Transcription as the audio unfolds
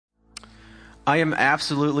I am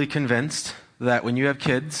absolutely convinced that when you have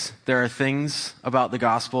kids, there are things about the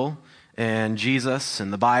gospel and Jesus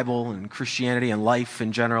and the Bible and Christianity and life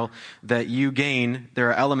in general that you gain. There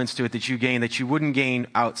are elements to it that you gain that you wouldn't gain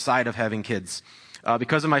outside of having kids.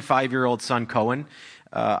 Because of my 5-year-old son, Cohen,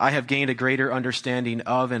 I have gained a greater understanding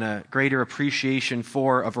of and a greater appreciation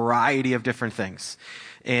for a variety of different things.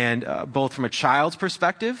 And both from a child's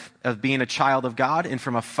perspective of being a child of God and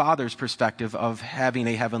from a father's perspective of having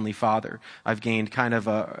a heavenly father. I've gained kind of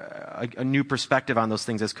a new perspective on those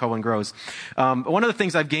things as Cohen grows. One of the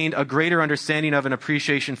things I've gained a greater understanding of and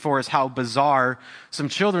appreciation for is how bizarre some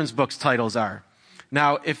children's books titles are.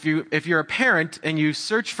 Now, if you're a parent and you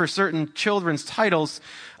search for certain children's titles,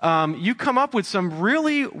 you come up with some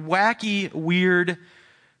really wacky, weird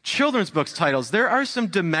children's books titles. There are some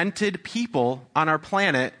demented people on our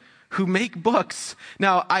planet who make books.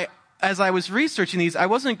 Now, as I was researching these, I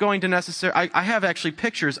wasn't going to necessarily, I have actually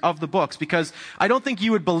pictures of the books because I don't think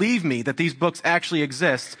you would believe me that these books actually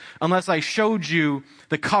exist unless I showed you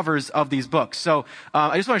the covers of these books. So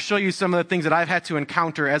I just want to show you some of the things that I've had to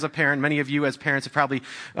encounter as a parent. Many of you as parents have probably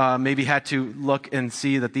maybe had to look and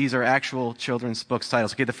see that these are actual children's books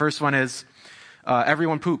titles. Okay, the first one is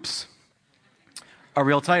Everyone Poops. A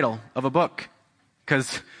real title of a book,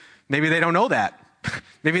 because maybe they don't know that.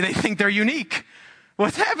 Maybe they think they're unique.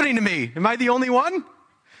 What's happening to me? Am I the only one?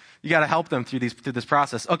 You got to help them through this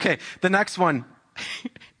process. Okay, the next one.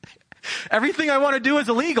 Everything I Want to Do is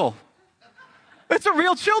Illegal. It's a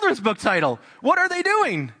real children's book title. What are they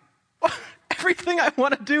doing? Everything I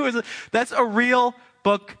Want to Do is that's a real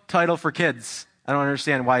book title for kids. I don't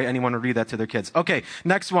understand why anyone would read that to their kids. Okay,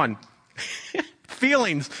 next one.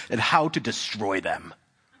 Feelings and How to Destroy Them.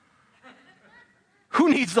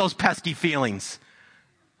 Who needs those pesky feelings?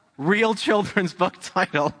 Real children's book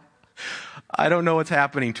title. I don't know what's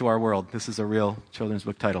happening to our world. This is a real children's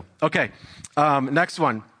book title. Okay, next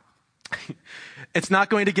one. It's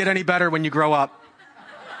Not Going to Get Any Better When You Grow Up.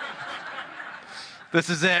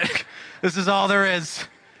 This is it. This is all there is.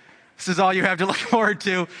 This is all you have to look forward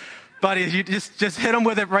to. Buddy, you just hit them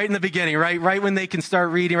with it right in the beginning, right when they can start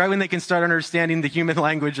reading, right when they can start understanding the human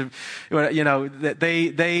language of, that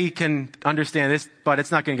they can understand this, but it's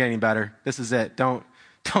not going to get any better. This is it. Don't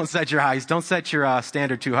set your highs. Don't set your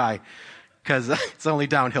standard too high, because it's only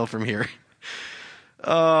downhill from here.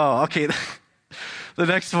 Oh, okay. The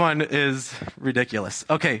next one is ridiculous.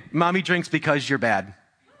 Okay, Mommy Drinks Because You're Bad.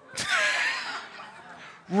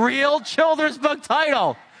 Real children's book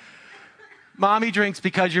title. Mommy Drinks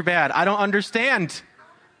Because You're Bad. I don't understand.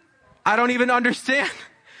 I don't even understand.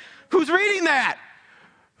 Who's reading that?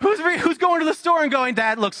 Who's going to the store and going,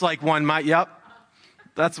 that looks like one yep.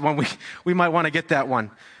 That's one we might want to get that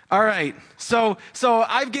one. All right. So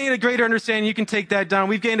I've gained a greater understanding. You can take that down.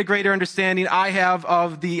 We've gained a greater understanding. I have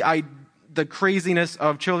of the craziness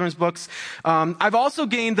of children's books. I've also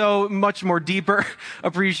gained, though, much more deeper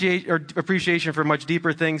appreciation for much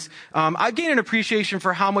deeper things. I've gained an appreciation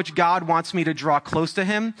for how much God wants me to draw close to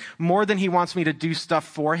Him more than He wants me to do stuff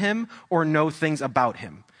for Him or know things about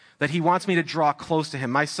Him. That He wants me to draw close to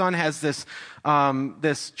Him. My son has this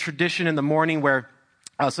tradition in the morning where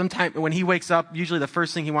sometime when he wakes up, usually the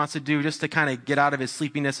first thing he wants to do just to kind of get out of his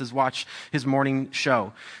sleepiness is watch his morning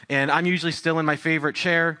show. And I'm usually still in my favorite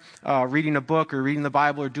chair, reading a book or reading the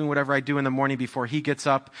Bible or doing whatever I do in the morning before he gets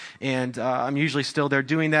up. And I'm usually still there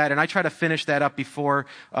doing that. And I try to finish that up before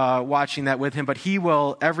watching that with him. But he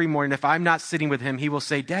will, every morning, if I'm not sitting with him, he will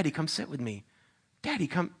say, Daddy, come sit with me. Daddy,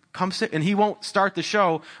 come sit. And he won't start the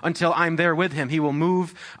show until I'm there with him. He will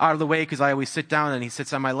move out of the way because I always sit down and he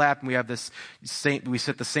sits on my lap, and we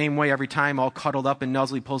sit the same way every time, all cuddled up, and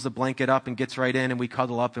Nuzzly pulls the blanket up and gets right in, and we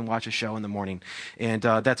cuddle up and watch a show in the morning. And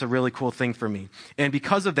that's a really cool thing for me. And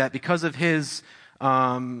because of that, because of his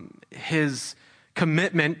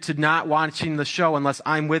commitment to not watching the show unless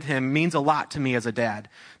I'm with him means a lot to me as a dad.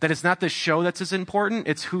 That it's not the show that's as important,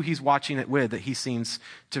 it's who he's watching it with that he seems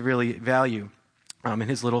to really value. In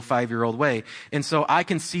his little 5-year-old way. And so I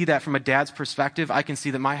can see that from a dad's perspective. I can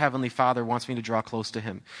see that my Heavenly Father wants me to draw close to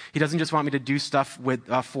Him. He doesn't just want me to do stuff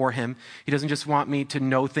for Him. He doesn't just want me to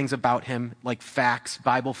know things about Him, like facts,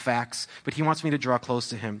 Bible facts, but He wants me to draw close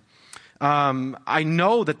to Him. I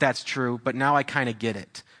know that that's true, but now I kind of get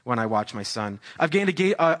it when I watch my son. I've gained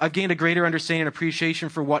a greater understanding and appreciation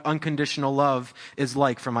for what unconditional love is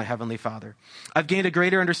like from my Heavenly Father. I've gained a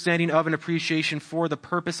greater understanding of and appreciation for the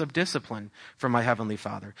purpose of discipline from my Heavenly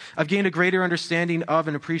Father. I've gained a greater understanding of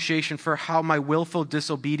and appreciation for how my willful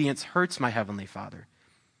disobedience hurts my Heavenly Father.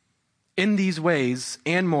 In these ways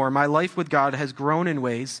and more, my life with God has grown in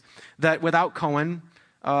ways that without Cohen,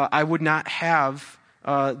 I would not have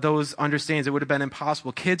those understandings, it would have been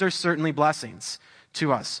impossible. Kids are certainly blessings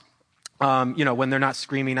to us. When they're not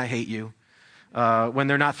screaming, "I hate you." When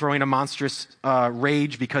they're not throwing a monstrous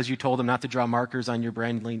rage because you told them not to draw markers on your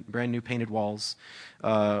brand new painted walls.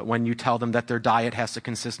 When you tell them that their diet has to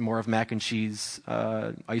consist more of mac and cheese,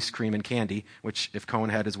 ice cream, and candy, which if Cohen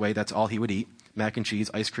had his way, that's all he would eat: mac and cheese,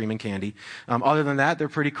 ice cream, and candy. Other than that, they're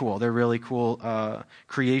pretty cool. They're really cool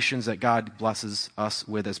creations that God blesses us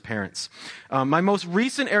with as parents. My most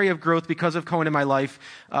recent area of growth because of Cohen in my life,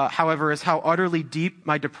 however, is how utterly deep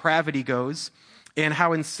my depravity goes and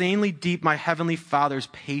how insanely deep my Heavenly Father's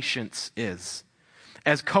patience is.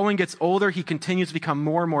 As Cohen gets older, he continues to become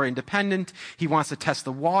more and more independent. He wants to test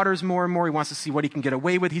the waters more and more. He wants to see what he can get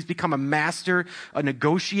away with. He's become a master, a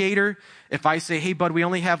negotiator. If I say, "Hey, bud, we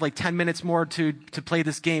only have like 10 minutes more to play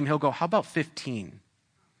this game," he'll go, "How about 15?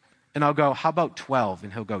 And I'll go, "How about 12?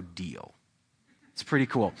 And he'll go, "Deal." It's pretty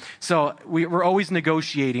cool. So we're always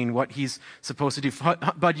negotiating what he's supposed to do.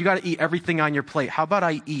 "Bud, you got to eat everything on your plate. How about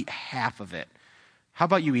I eat half of it? How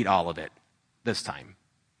about you eat all of it this time?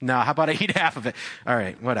 No, how about I eat half of it?" All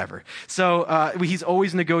right, whatever. So he's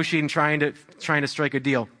always negotiating, trying to strike a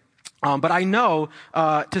deal. But I know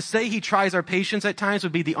to say he tries our patience at times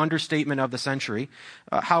would be the understatement of the century.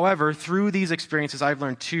 However, through these experiences, I've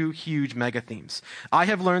learned two huge mega themes. I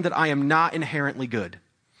have learned that I am not inherently good.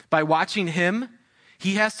 By watching him,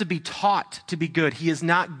 he has to be taught to be good. He is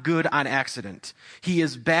not good on accident. He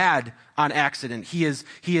is bad on accident. He is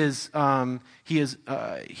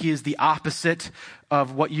the opposite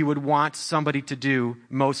of what you would want somebody to do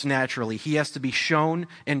most naturally. He has to be shown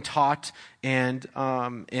and taught and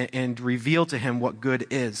reveal to him what good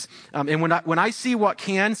is. And when I see what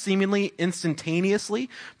can seemingly instantaneously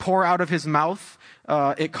pour out of his mouth,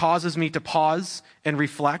 it causes me to pause and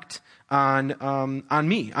reflect on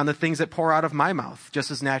me, on the things that pour out of my mouth,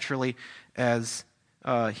 just as naturally as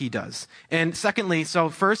he does. And secondly, so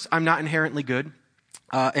first, I'm not inherently good.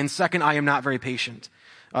 And second, I am not very patient.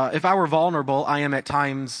 If I were vulnerable, I am at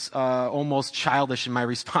times almost childish in my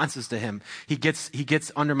responses to him. He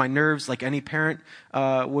gets under my nerves like any parent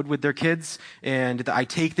would with their kids, and I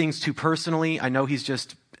take things too personally. I know he's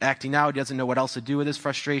just acting out. He doesn't know what else to do with his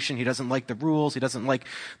frustration. He doesn't like the rules. He doesn't like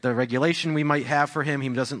the regulation we might have for him. He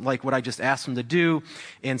doesn't like what I just asked him to do.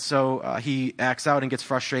 And so he acts out and gets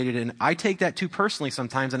frustrated. And I take that too personally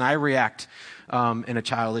sometimes, and I react in a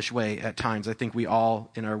childish way at times. I think we all,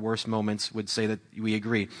 in our worst moments, would say that we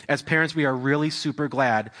agree. As parents, we are really super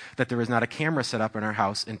glad that there is not a camera set up in our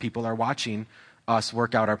house and people are watching us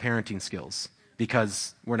work out our parenting skills,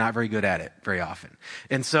 because we're not very good at it very often.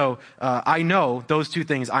 And so I know those two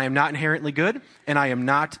things. I am not inherently good, and I am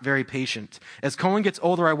not very patient. As Cohen gets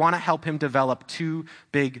older, I want to help him develop two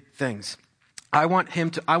big things. I want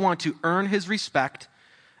to earn his respect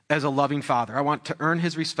as a loving father. I want to earn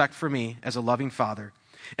his respect for me as a loving father.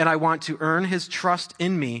 And I want to earn his trust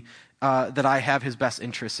in me that I have his best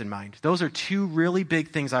interests in mind. Those are two really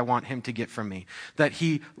big things I want him to get from me. That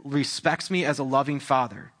he respects me as a loving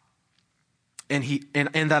father.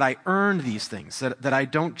 And that I earn these things, that I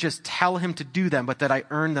don't just tell him to do them, but that I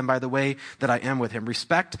earn them by the way that I am with him.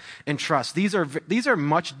 Respect and trust. These are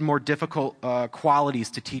much more difficult qualities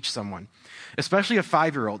to teach someone, especially a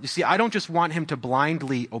 5-year-old. You see, I don't just want him to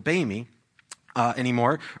blindly obey me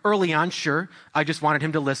anymore. Early on, sure, I just wanted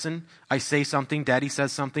him to listen. I say something, Daddy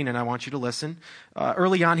says something, and I want you to listen.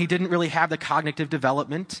 Early on, he didn't really have the cognitive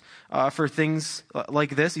development for things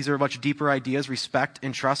like this. These are much deeper ideas, respect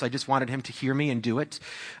and trust. I just wanted him to hear me and do it.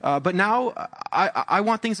 But now, I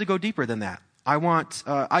want things to go deeper than that.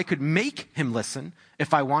 I could make him listen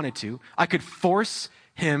if I wanted to. I could force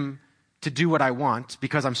him to do what I want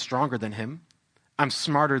because I'm stronger than him. I'm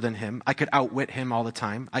smarter than him. I could outwit him all the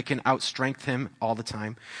time. I can outstrength him all the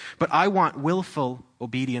time. But I want willful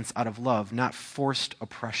obedience out of love, not forced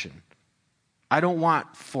oppression. I don't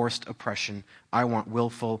want forced oppression. I want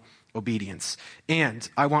willful obedience. And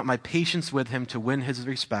I want my patience with him to win his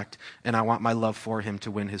respect, and I want my love for him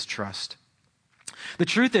to win his trust. The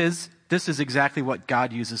truth is, this is exactly what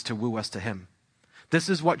God uses to woo us to him. This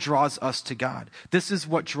is what draws us to God. This is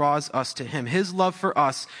what draws us to him. His love for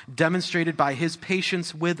us demonstrated by his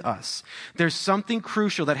patience with us. There's something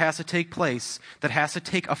crucial that has to take place, that has to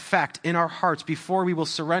take effect in our hearts before we will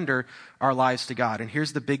surrender our lives to God. And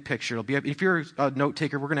here's the big picture. If you're a note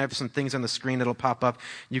taker, we're going to have some things on the screen that'll pop up.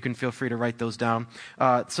 You can feel free to write those down.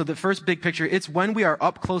 So the first big picture, it's when we are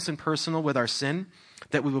up close and personal with our sin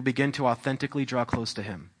that we will begin to authentically draw close to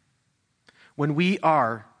him. When we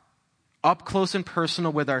are up close and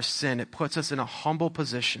personal with our sin, it puts us in a humble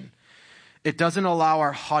position. It doesn't allow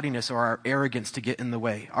our haughtiness or our arrogance to get in the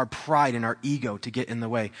way, our pride and our ego to get in the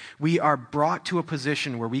way. We are brought to a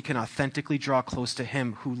position where we can authentically draw close to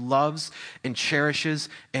him who loves and cherishes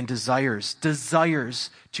and desires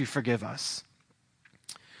to forgive us.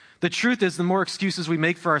 The truth is, the more excuses we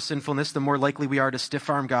make for our sinfulness, the more likely we are to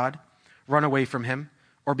stiff-arm God, run away from him,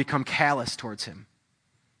 or become callous towards him.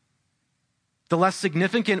 The less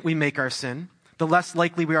significant we make our sin, the less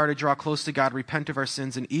likely we are to draw close to God, repent of our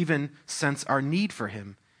sins, and even sense our need for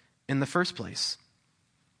him in the first place.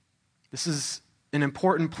 This is an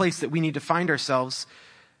important place that we need to find ourselves,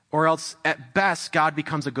 or else at best, God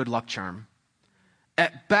becomes a good luck charm.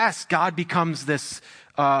 At best, God becomes this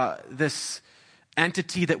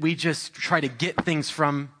entity that we just try to get things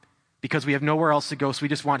from because we have nowhere else to go, so we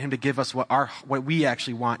just want him to give us what we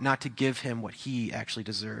actually want, not to give him what he actually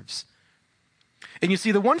deserves. And you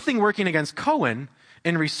see, the one thing working against Cohen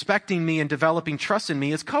in respecting me and developing trust in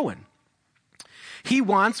me is Cohen. He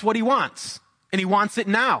wants what he wants, and he wants it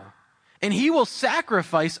now. And he will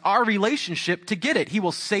sacrifice our relationship to get it. He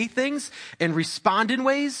will say things and respond in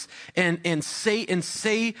ways and say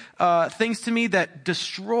things to me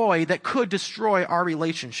that could destroy our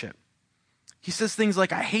relationship. He says things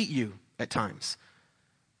like, I hate you at times.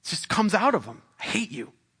 It just comes out of him. I hate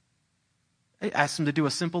you. I asked him to do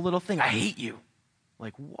a simple little thing. I hate you.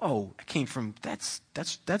 Like, whoa, it came from, that's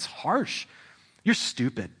harsh. You're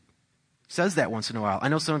stupid. He says that once in a while. I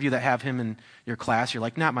know some of you that have him in your class, you're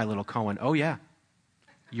like, not my little Cohen. Oh yeah,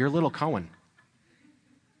 your little Cohen.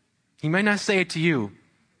 He might not say it to you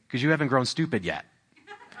because you haven't grown stupid yet.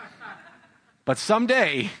 But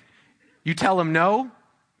someday, you tell him no,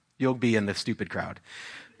 you'll be in the stupid crowd.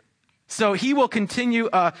 So he will continue,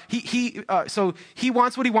 so he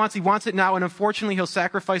wants what he wants it now, and unfortunately he'll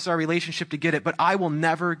sacrifice our relationship to get it, but I will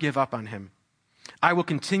never give up on him. I will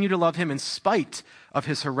continue to love him in spite of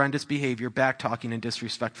his horrendous behavior, back-talking, and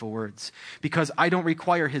disrespectful words, because I don't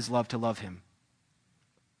require his love to love him.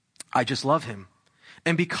 I just love him.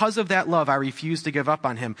 And because of that love, I refuse to give up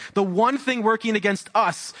on him. The one thing working against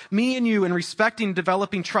us, me and you, in respecting,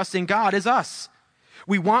 developing trust in God is us.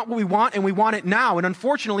 We want what we want, and we want it now. And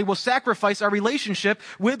unfortunately, we'll sacrifice our relationship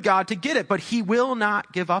with God to get it. But he will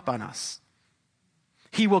not give up on us.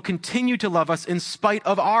 He will continue to love us in spite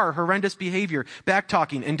of our horrendous behavior,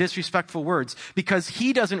 back-talking, and disrespectful words, because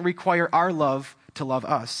he doesn't require our love to love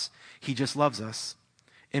us. He just loves us.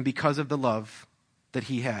 And because of the love that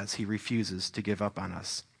he has, he refuses to give up on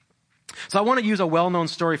us. So I want to use a well-known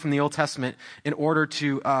story from the Old Testament in order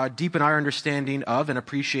to deepen our understanding of and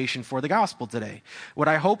appreciation for the gospel today. What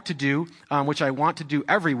I hope to do, which I want to do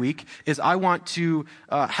every week, is I want to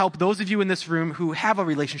help those of you in this room who have a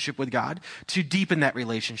relationship with God to deepen that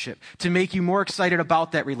relationship, to make you more excited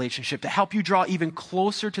about that relationship, to help you draw even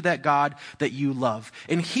closer to that God that you love.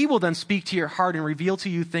 And he will then speak to your heart and reveal to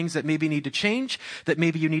you things that maybe need to change, that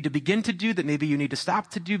maybe you need to begin to do, that maybe you need to stop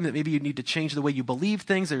to do, that maybe you need to change the way you believe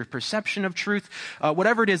things, or your perception of truth,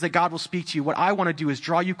 whatever it is that God will speak to you. What I want to do is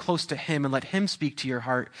draw you close to him and let him speak to your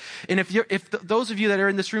heart. And those of you that are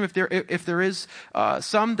in this room, if there is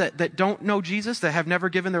some that don't know Jesus, that have never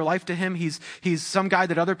given their life to him, he's some guy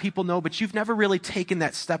that other people know, but you've never really taken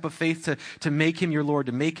that step of faith to make him your Lord,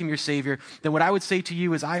 to make him your Savior, then what I would say to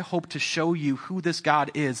you is I hope to show you who this God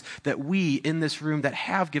is that we in this room that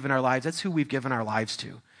have given our lives, that's who we've given our lives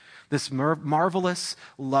to. This marvelous,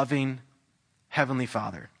 loving Heavenly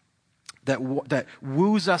Father that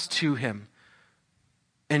woos us to him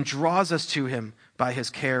and draws us to him by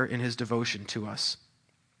his care and his devotion to us.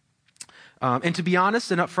 And to be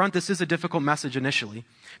honest and upfront, this is a difficult message initially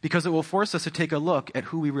because it will force us to take a look at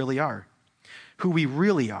who we really are. Who we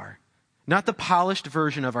really are. Not the polished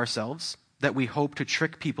version of ourselves that we hope to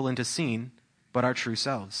trick people into seeing, but our true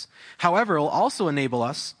selves. However, it will also enable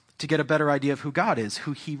us to get a better idea of who God is,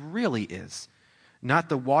 who he really is. Not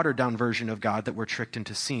the watered-down version of God that we're tricked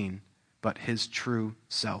into seeing, but his true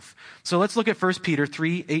self. So let's look at 1 Peter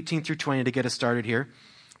 3:18 through 20 to get us started here.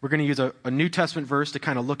 We're going to use a New Testament verse to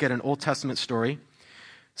kind of look at an Old Testament story.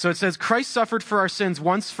 So it says, Christ suffered for our sins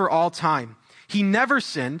once for all time. He never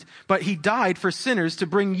sinned, but he died for sinners to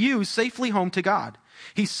bring you safely home to God.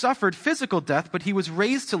 He suffered physical death, but he was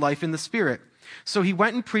raised to life in the Spirit. So he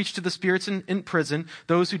went and preached to the spirits in prison,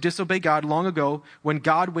 those who disobeyed God long ago, when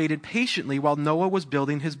God waited patiently while Noah was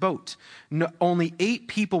building his boat. Only 8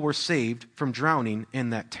 people were saved from drowning in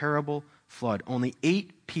that terrible flood. Only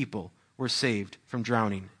 8 people were saved from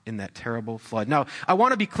drowning in that terrible flood. Now, I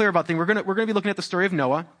want to be clear about things. We're going to be looking at the story of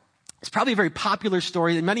Noah. It's probably a very popular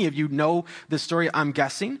story, and many of you know this story, I'm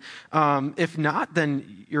guessing. If not,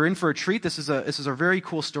 then you're in for a treat. This is a very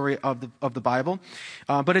cool story of the Bible.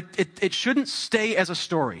 But it shouldn't stay as a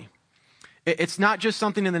story. It's not just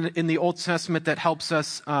something in the Old Testament that helps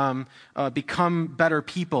us become better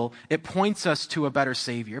people. It points us to a better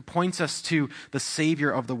Savior. It points us to the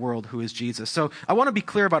Savior of the world, who is Jesus. So I want to be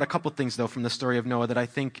clear about a couple things, though, from the story of Noah that I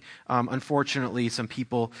think, unfortunately, some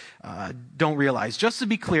people don't realize. Just to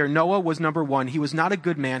be clear, Noah was, number one, he was not a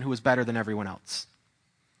good man who was better than everyone else.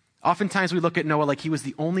 Oftentimes we look at Noah like he was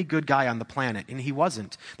the only good guy on the planet, and he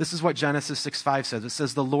wasn't. This is what Genesis 6:5 says. It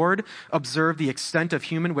says, "The Lord observed the extent of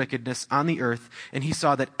human wickedness on the earth, and he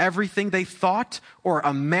saw that everything they thought or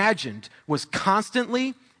imagined was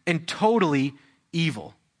constantly and totally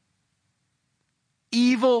evil."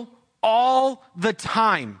 Evil all the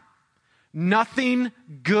time. Nothing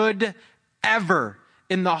good ever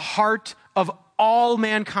in the heart of all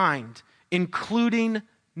mankind, including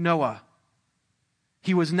Noah.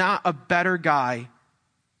 He was not a better guy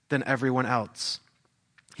than everyone else.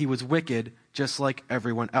 He was wicked just like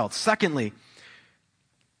everyone else. Secondly,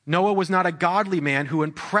 Noah was not a godly man who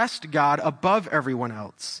impressed God above everyone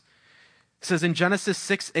else. It says in Genesis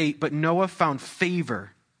 6:8, "But Noah found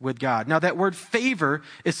favor with God." Now that word favor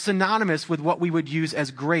is synonymous with what we would use as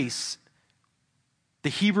grace. The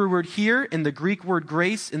Hebrew word here and the Greek word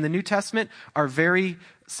grace in the New Testament are very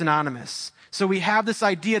synonymous. So we have this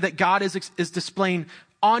idea that God is displaying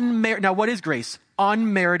unmerited. Now, what is grace?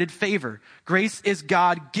 Unmerited favor. Grace is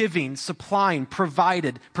God giving, supplying,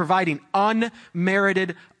 providing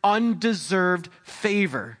unmerited, undeserved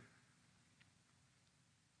favor.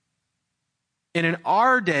 And in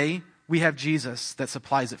our day, we have Jesus that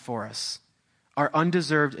supplies it for us. Our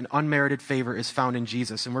undeserved and unmerited favor is found in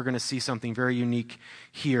Jesus. And we're going to see something very unique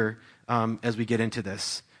here as we get into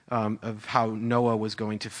this, of how Noah was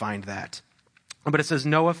going to find that. But it says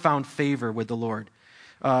Noah found favor with the Lord.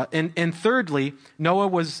 And thirdly,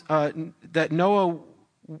 this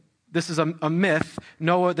is a myth,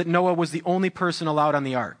 that Noah was the only person allowed on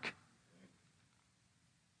the ark.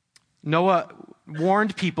 Noah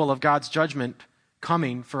warned people of God's judgment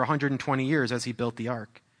coming for 120 years as he built the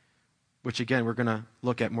ark, which again, we're going to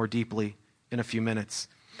look at more deeply in a few minutes.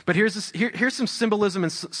 But here's some symbolism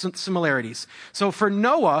and some similarities. So for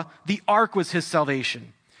Noah, the ark was his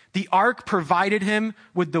salvation. The ark provided him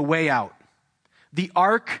with the way out. The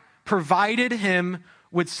ark provided him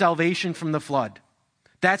with salvation from the flood.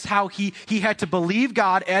 That's how he had to believe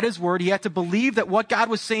God at his word. He had to believe that what God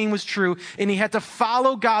was saying was true, and he had to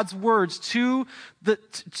follow God's words to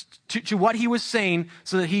what he was saying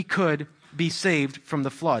so that he could be saved from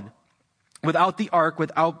the flood. Without the ark,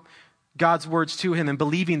 without God's words to him and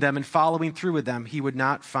believing them and following through with them, he would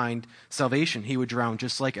not find salvation. He would drown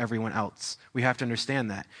just like everyone else. We have to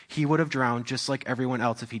understand that. He would have drowned just like everyone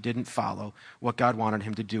else if he didn't follow what God wanted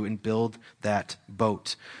him to do and build that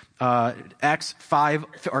boat. Acts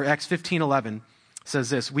 15:11 says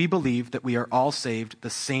this, "We believe that we are all saved the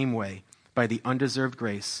same way by the undeserved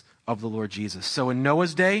grace of the Lord Jesus." So in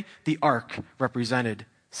Noah's day, the ark represented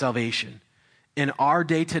salvation. In our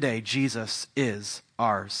day today, Jesus is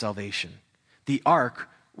our salvation. The ark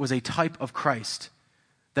was a type of Christ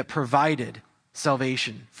that provided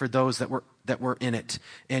salvation for those that were in it.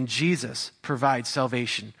 And Jesus provides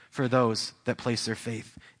salvation for those that place their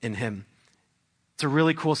faith in him. It's a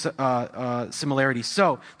really cool similarity.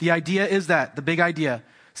 So the idea is that, the big idea,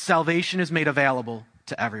 salvation is made available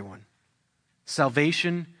to everyone.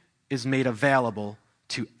 Salvation is made available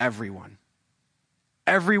to everyone.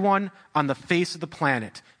 Everyone on the face of the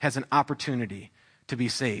planet has an opportunity to be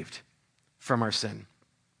saved from our sin.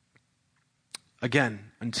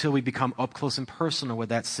 Again, until we become up close and personal with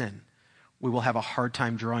that sin, we will have a hard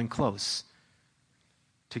time drawing close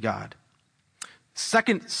to God.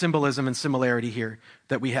 Second symbolism and similarity here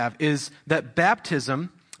that we have is that baptism,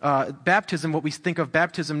 what we think of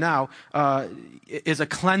baptism now, is a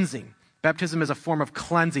cleansing. Baptism is a form of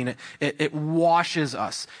cleansing. It washes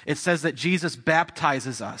us. It says that Jesus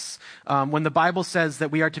baptizes us. When the Bible says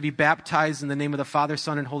that we are to be baptized in the name of the Father,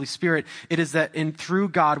 Son, and Holy Spirit, it is that through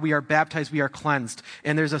God we are baptized, we are cleansed.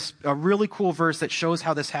 And there's a really cool verse that shows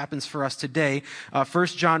how this happens for us today.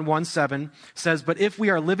 1 John 1:7 says, "But if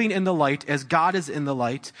we are living in the light as God is in the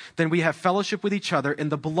light, then we have fellowship with each other,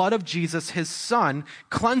 and the blood of Jesus, his Son,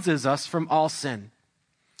 cleanses us from all sin."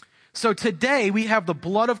 So today we have the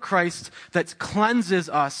blood of Christ that cleanses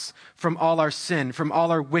us from all our sin, from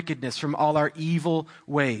all our wickedness, from all our evil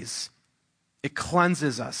ways. It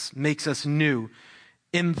cleanses us, makes us new.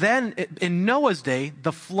 And then in Noah's day,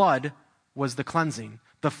 the flood was the cleansing.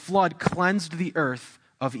 The flood cleansed the earth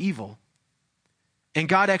of evil. And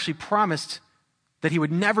God actually promised that he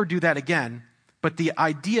would never do that again. But the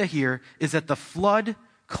idea here is that the flood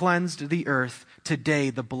cleansed the earth. Today,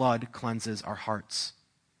 the blood cleanses our hearts.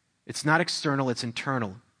 It's not external, it's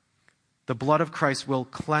internal. The blood of Christ will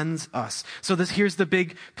cleanse us. So here's the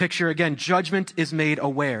big picture again. Judgment is made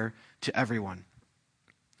aware to everyone.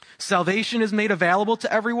 Salvation is made available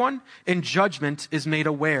to everyone, and judgment is made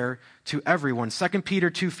aware to everyone. 2 Peter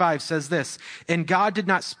 2:5 says this, "And God did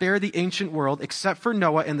not spare the ancient world except for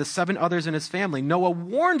Noah and the 7 others in his family. Noah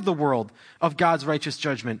warned the world of God's righteous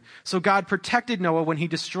judgment. So God protected Noah when he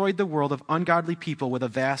destroyed the world of ungodly people with a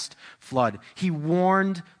vast flood." He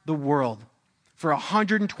warned the world. For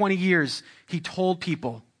 120 years, he told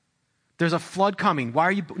people, there's a flood coming. Why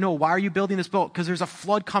are you building this boat? Because there's a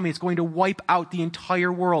flood coming. It's going to wipe out the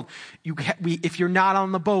entire world. If you're not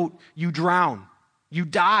on the boat, you drown. You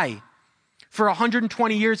die. For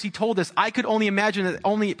 120 years, he told us. I could only imagine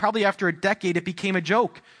that probably after a decade, it became a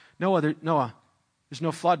joke. Noah, there's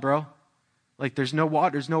no flood, bro. Like, there's no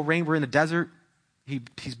water, there's no rain. We're in the desert.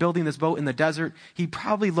 He's building this boat in the desert. He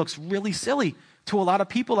probably looks really silly to a lot of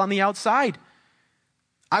people on the outside.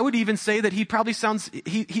 I would even say that he probably sounds,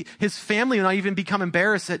 his family will not even become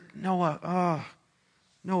embarrassed that, Noah,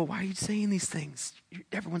 why are you saying these things?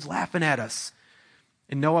 Everyone's laughing at us.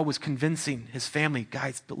 And Noah was convincing his family,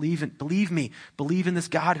 guys, believe me, believe in this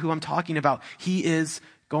God who I'm talking about. He is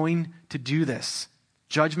going to do this.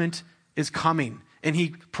 Judgment is coming. And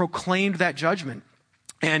he proclaimed that judgment.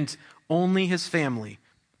 And only his family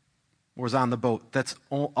was on the boat. That's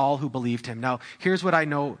all who believed him. Now, here's what I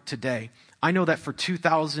know today. I know that for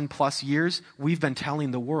 2,000 plus years, we've been telling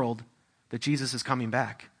the world that Jesus is coming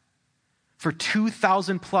back. For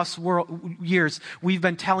 2,000 plus years, we've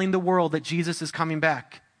been telling the world that Jesus is coming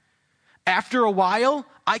back. After a while,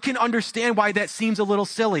 I can understand why that seems a little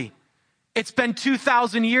silly. It's been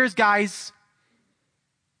 2,000 years, guys.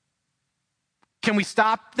 Can we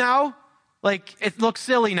stop now? Like, it looks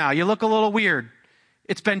silly now. You look a little weird.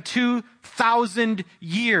 It's been 2,000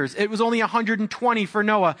 years. It was only 120 for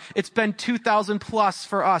Noah. It's been 2,000 plus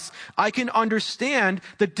for us. I can understand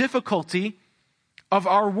the difficulty of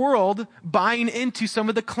our world buying into some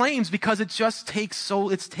of the claims because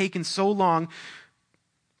it's taken so long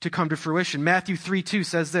to come to fruition. Matthew 3:2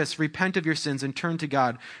 says this, "Repent of your sins and turn to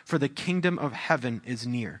God, for the kingdom of heaven is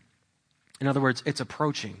near." In other words, it's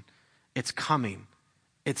approaching. It's coming.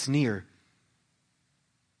 It's near.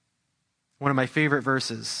 One of my favorite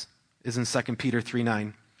verses is in 2 Peter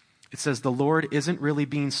 3:9. It says, "The Lord isn't really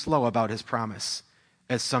being slow about his promise,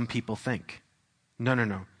 as some people think.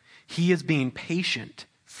 No. He is being patient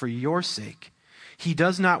for your sake. He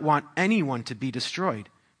does not want anyone to be destroyed,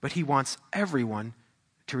 but he wants everyone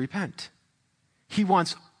to repent." He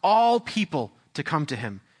wants all people to come to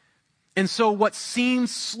him. And so what seems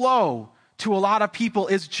slow to a lot of people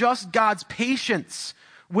is just God's patience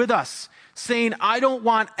with us, saying, I don't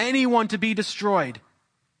want anyone to be destroyed.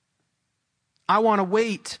 I want to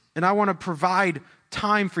wait and I want to provide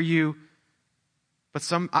time for you. But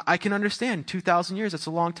I can understand 2,000 years, that's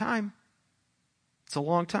a long time. It's a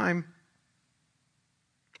long time.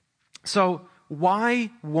 So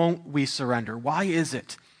why won't we surrender? Why is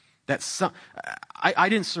it that I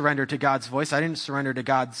didn't surrender to God's voice. I didn't surrender to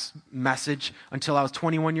God's message until I was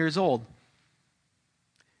 21 years old.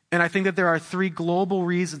 And I think that there are three global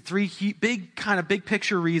reasons, big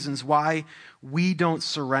picture reasons why we don't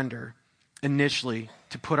surrender initially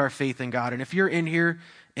to put our faith in God. And if you're in here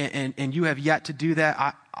and you have yet to do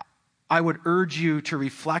that, I would urge you to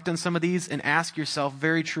reflect on some of these and ask yourself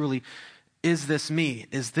very truly, is this me?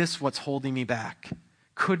 Is this what's holding me back?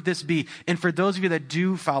 Could this be? And for those of you that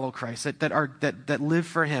do follow Christ, that live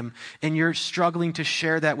for him, and you're struggling to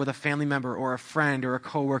share that with a family member or a friend or a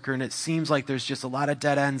coworker, and it seems like there's just a lot of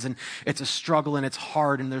dead ends, and it's a struggle, and it's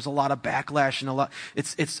hard, and there's a lot of backlash, and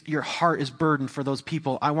your heart is burdened for those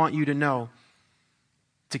people. I want you to know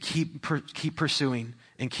to keep pursuing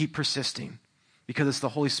and keep persisting, because it's the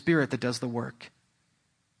Holy Spirit that does the work.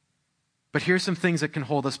 But here's some things that can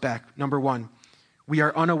hold us back. Number one, we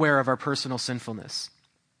are unaware of our personal sinfulness.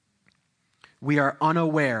 We are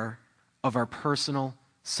unaware of our personal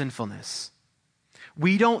sinfulness.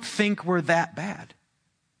 We don't think we're that bad.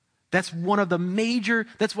 That's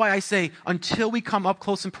why I say, until we come up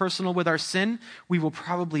close and personal with our sin, we will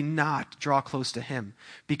probably not draw close to him,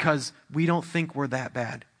 because we don't think we're that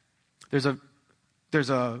bad. There's a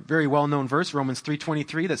very well-known verse, Romans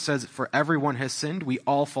 3:23, that says, "For everyone has sinned, we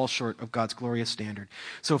all fall short of God's glorious standard."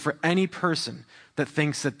 So for any person that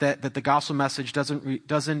thinks that the gospel message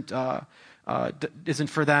isn't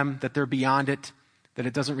for them, that they're beyond it, that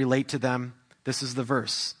it doesn't relate to them, this is the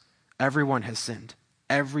verse. Everyone has sinned.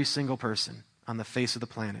 Every single person on the face of the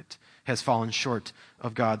planet has fallen short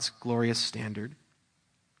of God's glorious standard.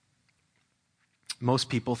 Most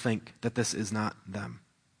people think that this is not them.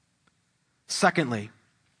 Secondly,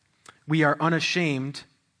 we are unashamed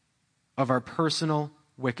of our personal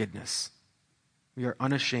wickedness. We are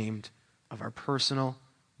unashamed of our personal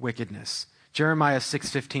wickedness. Jeremiah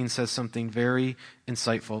 6:15 says something very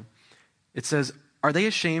insightful. It says, "Are they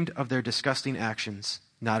ashamed of their disgusting actions?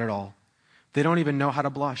 Not at all. They don't even know how to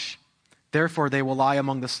blush. Therefore they will lie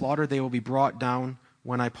among the slaughter. They will be brought down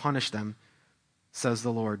when I punish them, says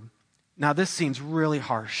the Lord." Now this seems really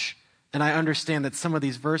harsh. And I understand that some of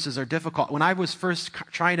these verses are difficult. When I was first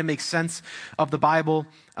trying to make sense of the Bible,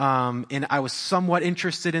 and I was somewhat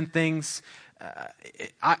interested in things,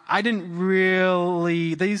 I didn't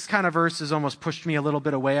really, these kind of verses almost pushed me a little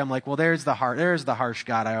bit away. I'm like, well, there's the harsh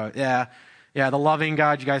God. The loving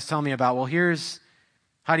God you guys tell me about. Well,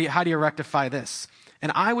 how do you rectify this?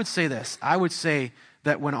 And I would say this. I would say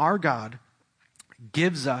that when our God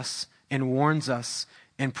gives us and warns us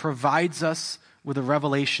and provides us with a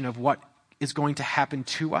revelation of what is going to happen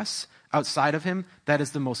to us outside of him, that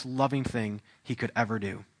is the most loving thing he could ever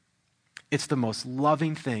do. It's the most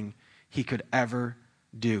loving thing he could ever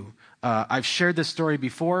do. I've shared this story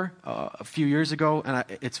before a few years ago, and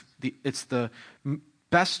it's the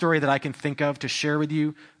best story that I can think of to share with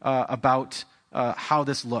you about how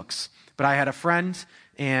this looks. But I had a friend,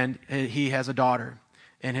 and he has a daughter,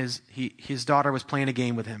 and his daughter was playing a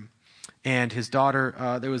game with him. And his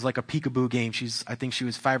daughter, there was like a peekaboo game. I think she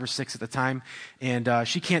was 5 or 6 at the time. And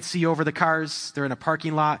she can't see over the cars. They're in a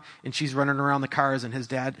parking lot, and she's running around the cars. And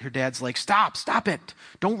her dad's like, stop it.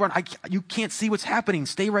 Don't run. You can't see what's happening.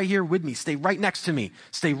 Stay right here with me. Stay right next to me.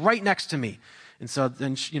 Stay right next to me. And so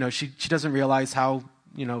then, she doesn't realize how,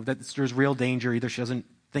 that there's real danger. Either she doesn't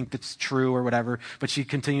think that's true or whatever, but she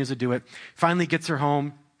continues to do it. Finally gets her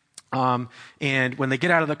home. And when they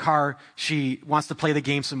get out of the car, she wants to play the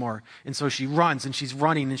game some more. And so she runs and she's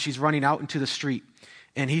running out into the street.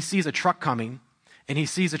 And he sees a truck coming, and he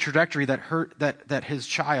sees a trajectory that his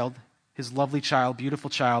child, his lovely child, beautiful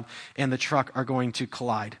child, and the truck are going to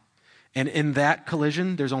collide. And in that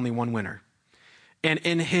collision, there's only one winner. And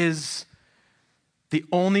the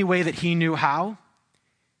only way that he knew how,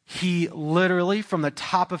 he literally, from the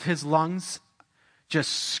top of his lungs, just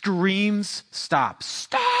screams, stop.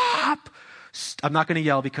 I'm not going to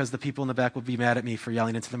yell because the people in the back will be mad at me for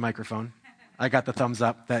yelling into the microphone. I got the thumbs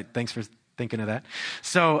up. Thanks for thinking of that.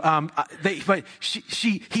 So,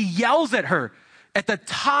 he yells at her at the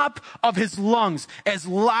top of his lungs, as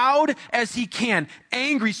loud as he can,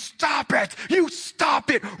 angry, stop it. You stop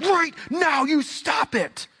it right now. You stop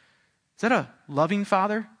it. Is that a loving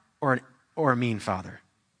father or a mean father?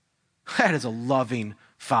 That is a loving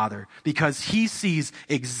father, because he sees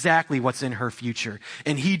exactly what's in her future,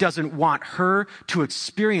 and he doesn't want her to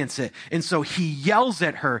experience it. And so he yells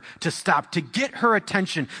at her to stop, to get her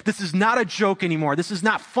attention. This is not a joke anymore. This is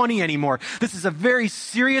not funny anymore. This is a very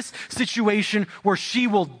serious situation where she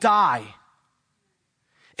will die.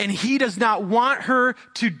 And he does not want her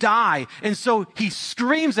to die. And so he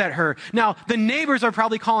screams at her. Now, the neighbors are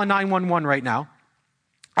probably calling 911 right now.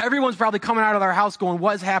 Everyone's probably coming out of their house going,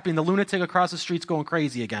 what's happening? The lunatic across the street's going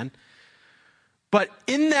crazy again. But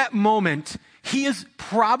in that moment, he is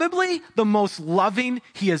probably the most loving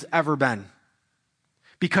he has ever been,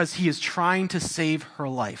 because he is trying to save her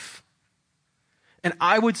life. And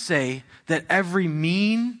I would say that every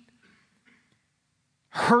mean,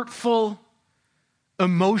 hurtful,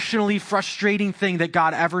 emotionally frustrating thing that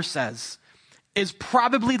God ever says is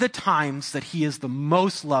probably the times that he is the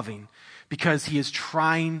most loving, because he is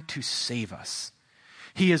trying to save us.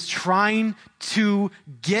 He is trying to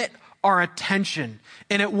get our attention,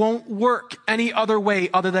 and it won't work any other way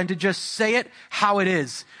other than to just say it how it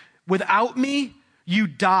is. Without me, you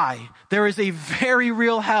die. There is a very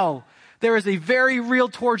real hell. There is a very real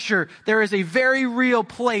torture. There is a very real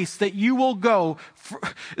place that you will go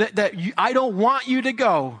I don't want you to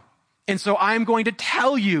go. And so I'm going to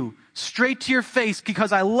tell you straight to your face,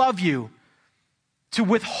 because I love you. To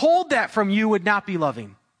withhold that from you would not be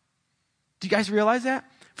loving. Do you guys realize that?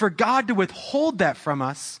 For God to withhold that from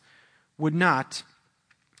us would not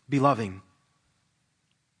be loving.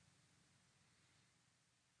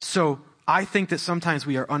 So I think that sometimes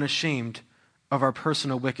we are unashamed of our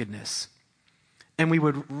personal wickedness. And we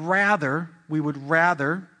would rather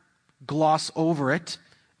gloss over it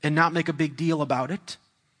and not make a big deal about it.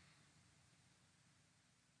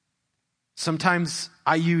 Sometimes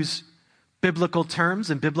I use biblical terms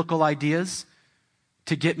and biblical ideas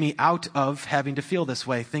to get me out of having to feel this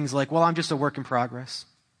way. Things like, well, I'm just a work in progress.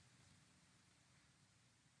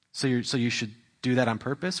 So you should do that on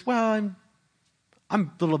purpose? Well,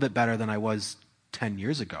 I'm a little bit better than I was 10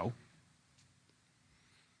 years ago.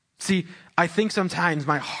 See, I think sometimes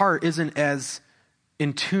my heart isn't as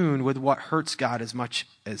in tune with what hurts God as much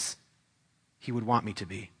as he would want me to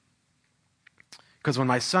be. Because when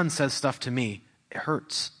my son says stuff to me, it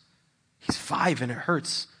hurts. He's 5 and it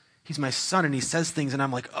hurts. He's my son and he says things and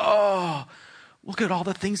I'm like, oh, look at all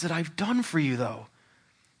the things that I've done for you though.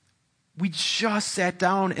 We just sat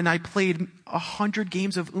down and I played 100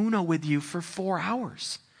 games of Uno with you for 4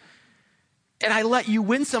 hours. And I let you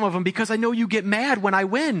win some of them because I know you get mad when I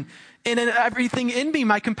win. And then everything in me,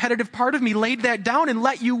 my competitive part of me, laid that down and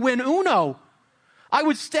let you win Uno. I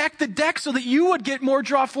would stack the deck so that you would get more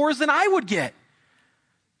draw 4s than I would get.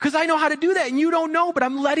 Because I know how to do that and you don't know, but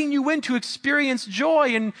I'm letting you in to experience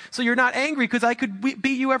joy. And so you're not angry because I could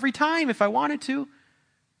beat you every time if I wanted to.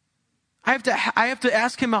 I have to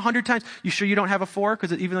ask him 100 times, you sure you don't have a 4?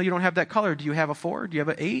 Because even though you don't have that color, do you have a 4? Do you have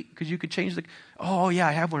an 8? Because you could change the, oh yeah,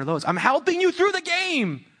 I have one of those. I'm helping you through the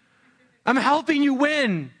game. I'm helping you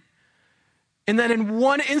win. And then in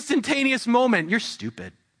one instantaneous moment, you're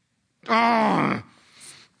stupid. Oh.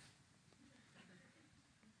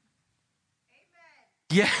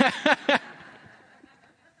 Yeah.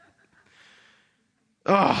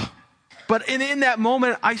 Oh. But in that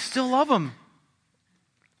moment, I still love him.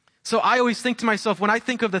 So I always think to myself, when I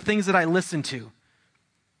think of the things that I listen to,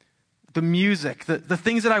 the music, the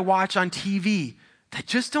things that I watch on TV, that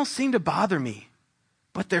just don't seem to bother me.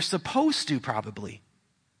 But they're supposed to probably.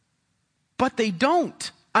 But they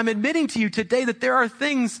don't. I'm admitting to you today that there are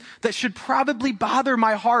things that should probably bother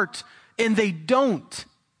my heart, and they don't.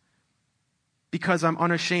 Because I'm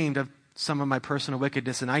unashamed of some of my personal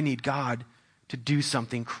wickedness, and I need God to do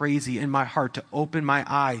something crazy in my heart to open my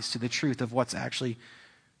eyes to the truth of what's actually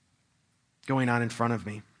going on in front of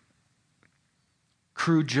me.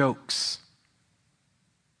 Crude jokes.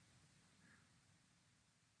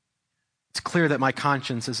 It's clear that my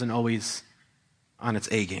conscience isn't always on its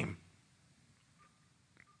A game.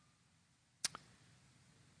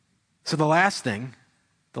 So the last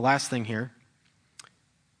thing here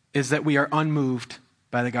is that we are unmoved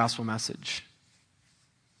by the gospel message.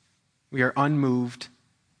 We are unmoved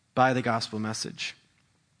by the gospel message.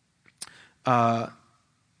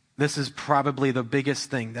 This is probably the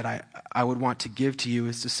biggest thing that I would want to give to you,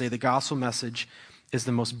 is to say the gospel message is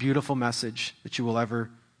the most beautiful message that you will ever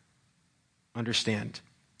understand.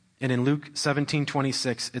 And in Luke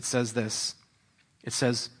 17:26, it says this. It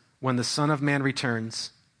says, when the Son of Man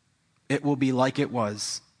returns, it will be like it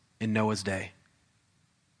was in Noah's day.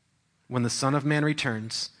 When the Son of Man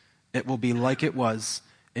returns, it will be like it was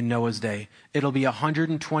in Noah's day. It'll be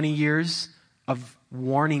 120 years of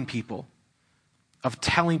warning people, of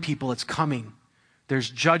telling people it's coming. There's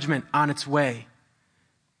judgment on its way.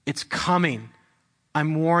 It's coming.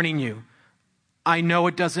 I'm warning you. I know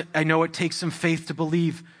it takes some faith to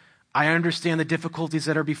believe. I understand the difficulties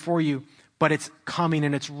that are before you, but it's coming,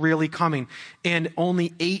 and it's really coming. And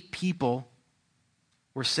only 8 people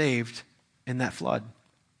were saved in that flood.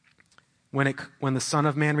 When the Son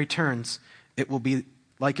of Man returns, it will be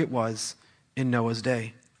like it was in Noah's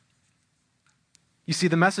day. You see,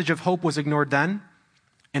 the message of hope was ignored then,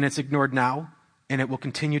 and it's ignored now, and it will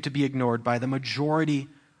continue to be ignored by the majority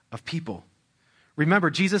of people. Remember,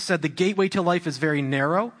 Jesus said the gateway to life is very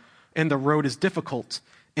narrow, and the road is difficult,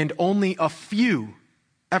 and only a few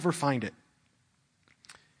ever find it.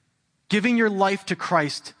 Giving your life to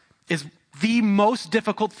Christ is the most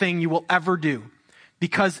difficult thing you will ever do,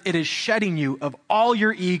 because it is shedding you of all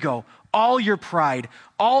your ego, all your pride,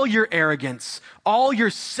 all your arrogance, all your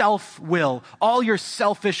self-will, all your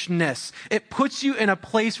selfishness. It puts you in a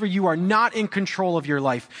place where you are not in control of your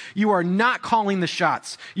life. You are not calling the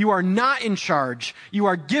shots. You are not in charge. You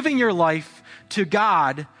are giving your life to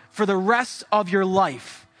God for the rest of your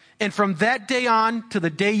life. And from that day on to the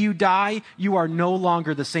day you die, you are no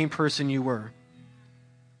longer the same person you were.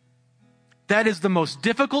 That is the most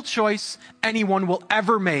difficult choice anyone will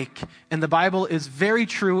ever make. And the Bible is very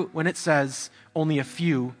true when it says only a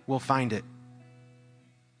few will find it.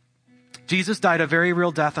 Jesus died a very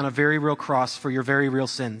real death on a very real cross for your very real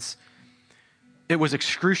sins. It was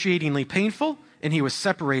excruciatingly painful, and he was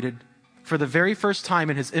separated for the very first time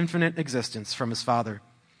in his infinite existence from his Father.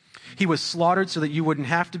 He was slaughtered so that you wouldn't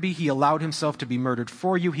have to be. He allowed himself to be murdered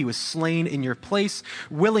for you. He was slain in your place,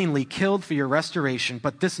 willingly killed for your restoration.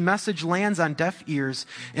 But this message lands on deaf ears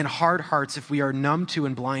and hard hearts if we are numb to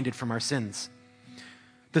and blinded from our sins.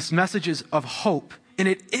 This message is of hope, and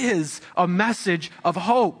it is a message of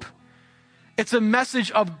hope. It's a message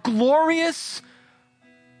of glorious,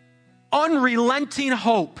 unrelenting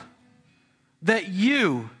hope that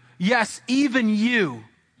you, yes, even you,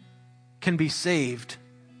 can be saved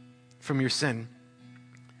from your sin.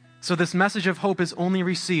 So this message of hope is only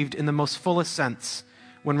received in the most fullest sense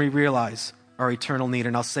when we realize our eternal need.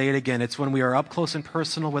 And I'll say it again, it's when we are up close and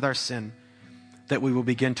personal with our sin, that we will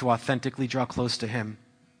begin to authentically draw close to him.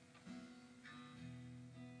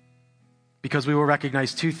 Because we will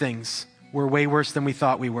recognize two things. We're way worse than we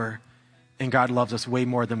thought we were, and God loves us way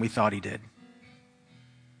more than we thought he did.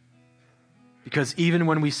 Because even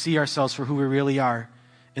when we see ourselves for who we really are,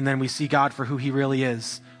 and then we see God for who he really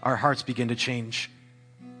is, our hearts begin to change.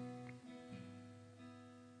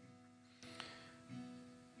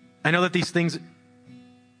 I know that these things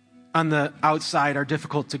on the outside are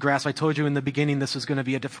difficult to grasp. I told you in the beginning this was going to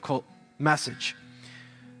be a difficult message.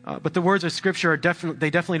 But the words of Scripture they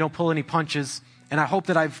definitely don't pull any punches. And I hope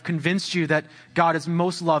that I've convinced you that God is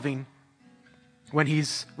most loving when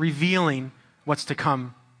he's revealing what's to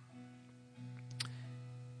come.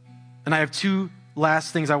 And I have two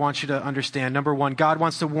last things I want you to understand. Number one, God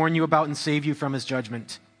wants to warn you about and save you from his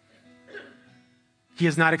judgment. He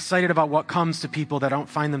is not excited about what comes to people that don't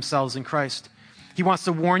find themselves in Christ. He wants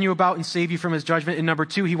to warn you about and save you from his judgment. And number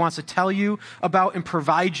two, he wants to tell you about and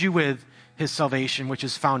provide you with his salvation, which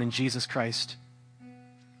is found in Jesus Christ.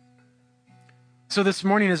 So this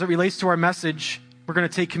morning, as it relates to our message, we're going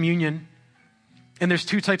to take communion. And there's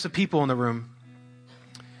two types of people in the room.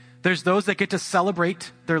 There's those that get to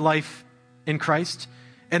celebrate their life in Christ,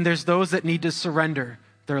 and there's those that need to surrender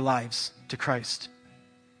their lives to Christ.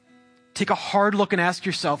 Take a hard look and ask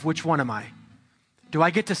yourself, which one am I? Do I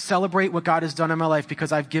get to celebrate what God has done in my life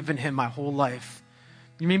because I've given him my whole life?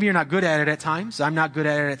 Maybe you're not good at it at times. I'm not good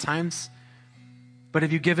at it at times. But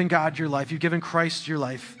if you've given God your life, you've given Christ your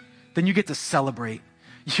life, then you get to celebrate.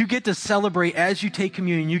 You get to celebrate as you take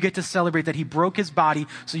communion. You get to celebrate that he broke his body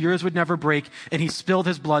so yours would never break, and he spilled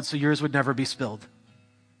his blood so yours would never be spilled.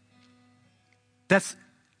 That's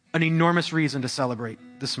an enormous reason to celebrate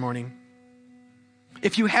this morning.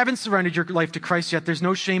 If you haven't surrendered your life to Christ yet, there's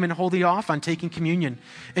no shame in holding off on taking communion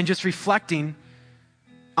and just reflecting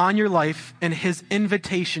on your life and his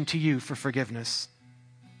invitation to you for forgiveness.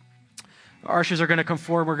 Our ushers are going to come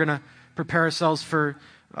forward. We're going to prepare ourselves for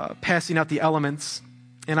passing out the elements.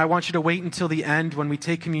 And I want you to wait until the end when we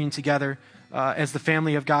take communion together as the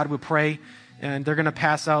family of God will pray. And they're going to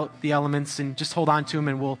pass out the elements, and just hold on to them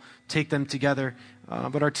and we'll take them together.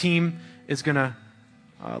 But our team is going to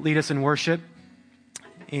lead us in worship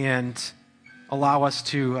and allow us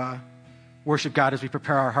to worship God as we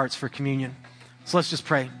prepare our hearts for communion. So let's just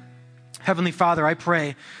pray. Heavenly Father, I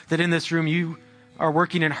pray that in this room you are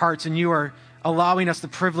working in hearts and you are allowing us the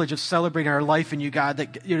privilege of celebrating our life in you, God,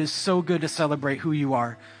 that it is so good to celebrate who you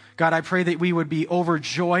are. God, I pray that we would be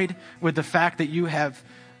overjoyed with the fact that you have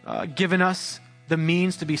given us the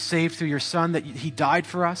means to be saved through your Son, that he died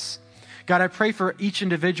for us. God, I pray for each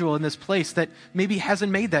individual in this place that maybe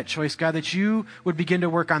hasn't made that choice, God, that you would begin to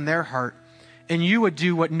work on their heart and you would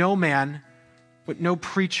do what no man, what no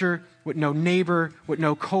preacher, what no neighbor, what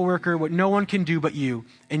no coworker, what no one can do but you,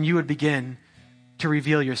 and you would begin to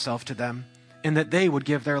reveal yourself to them and that they would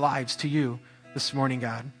give their lives to you this morning,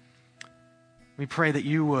 God. We pray that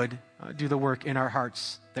you would do the work in our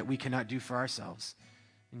hearts that we cannot do for ourselves.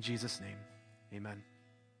 In Jesus' name, amen.